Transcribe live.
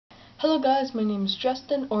Hello guys, my name is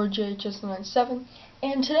Justin, or justin.shonaman,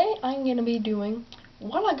 and today I'm going to be doing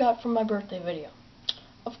what I got from my birthday video.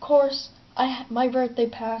 Of course, my birthday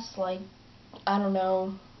passed like, I don't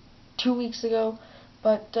know, 2 weeks ago,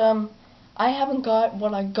 but I haven't got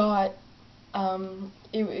what I got.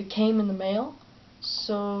 It came in the mail,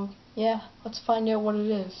 so yeah, let's find out what it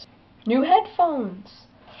is. New headphones!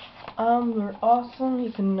 They're awesome.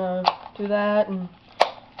 You can do that and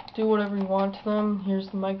do whatever you want to them. Here's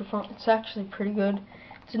the microphone. It's actually pretty good.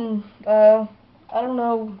 It's in, I don't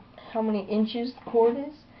know how many inches the cord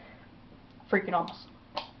is. Freaking awesome.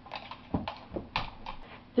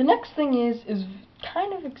 The next thing is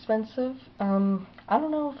kind of expensive. I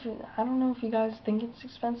don't know if you guys think it's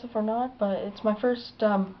expensive or not, but it's my first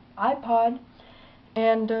iPod,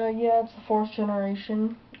 and yeah, it's the 4th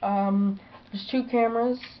generation. There's 2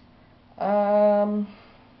 cameras.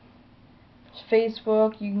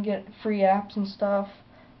 Facebook, you can get free apps and stuff.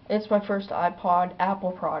 It's my first iPod,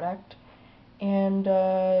 Apple product, and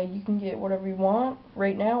you can get whatever you want.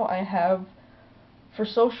 Right now I have, for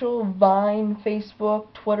social, Vine,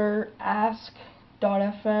 Facebook, Twitter,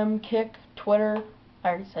 Ask.fm, Kick, Twitter, I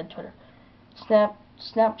already said Twitter,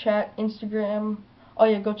 Snapchat, Instagram. Oh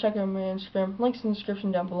yeah, go check out my Instagram, links in the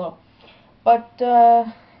description down below. But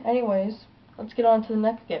anyways, let's get on to the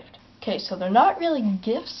next gift. Okay, so they're not really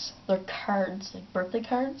gifts, they're cards, like birthday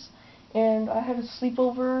cards. And I had a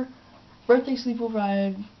birthday sleepover. I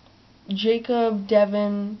had Jacob,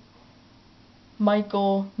 Devin,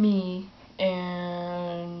 Michael, me,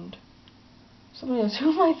 and somebody else.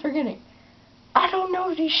 Who am I forgetting? I don't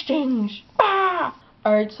know these things. Ah!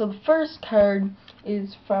 Alright, so the first card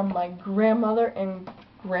is from my grandmother and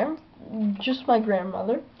just my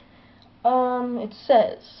grandmother. It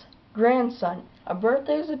says, "Grandson, a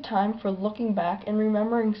birthday is a time for looking back and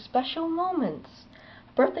remembering special moments.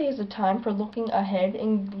 A birthday is a time for looking ahead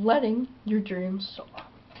and letting your dreams soar.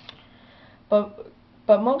 But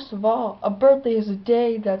most of all, a birthday is a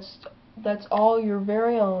day that's all your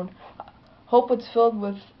very own. Hope it's filled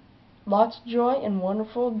with lots of joy and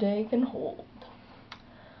wonderful day can hold.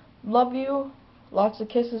 Love you. Lots of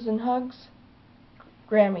kisses and hugs.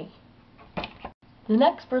 Grammy." The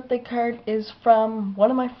next birthday card is from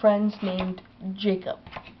one of my friends named Jacob.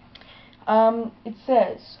 It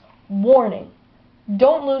says, "Warning,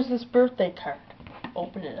 don't lose this birthday card."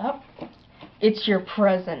 Open it up. It's your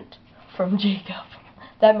present from Jacob.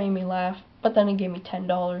 That made me laugh, but then he gave me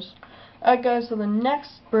 $10. Alright guys, so the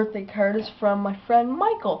next birthday card is from my friend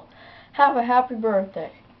Michael. "Have a happy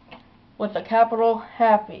birthday." With a capital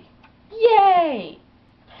happy. Yay!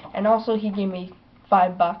 And also he gave me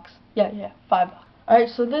 $5. Yeah, $5. Alright,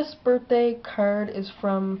 so this birthday card is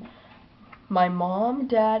from my mom,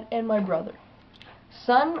 dad, and my brother.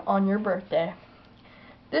 "Son, on your birthday.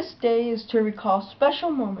 This day is to recall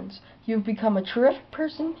special moments. You've become a terrific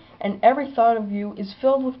person, and every thought of you is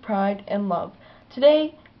filled with pride and love.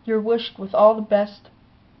 Today, you're wished with all the best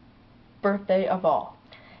birthday of all.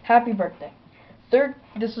 Happy birthday."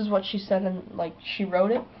 This is what she said, and like she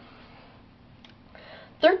wrote it.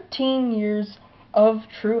 13 years of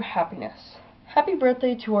true happiness. Happy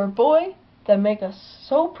birthday to our boy that make us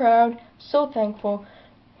so proud, so thankful,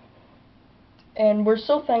 and we're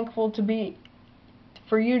so thankful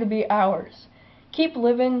for you to be ours. Keep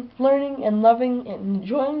living, learning, and loving, and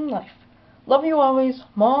enjoying life. Love you always,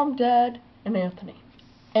 Mom, Dad, and Anthony.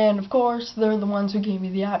 And of course, they're the ones who gave me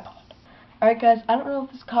the iPod. Alright guys, I don't know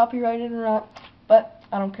if it's copyrighted or not, but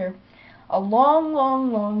I don't care. A long,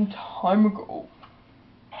 long, long time ago.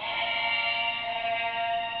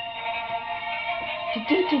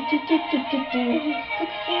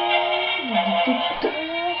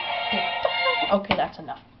 Okay, that's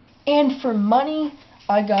enough. And for money,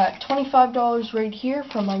 I got $25 right here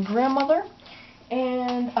from my grandmother,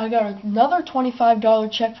 and I got another $25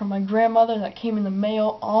 check from my grandmother that came in the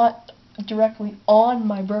mail directly on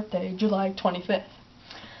my birthday, July 25th.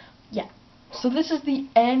 Yeah. So this is the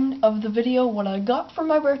end of the video, what I got for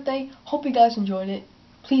my birthday. Hope you guys enjoyed it.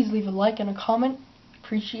 Please leave a like and a comment.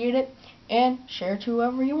 Appreciate it. And share to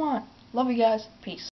whoever you want. Love you guys. Peace.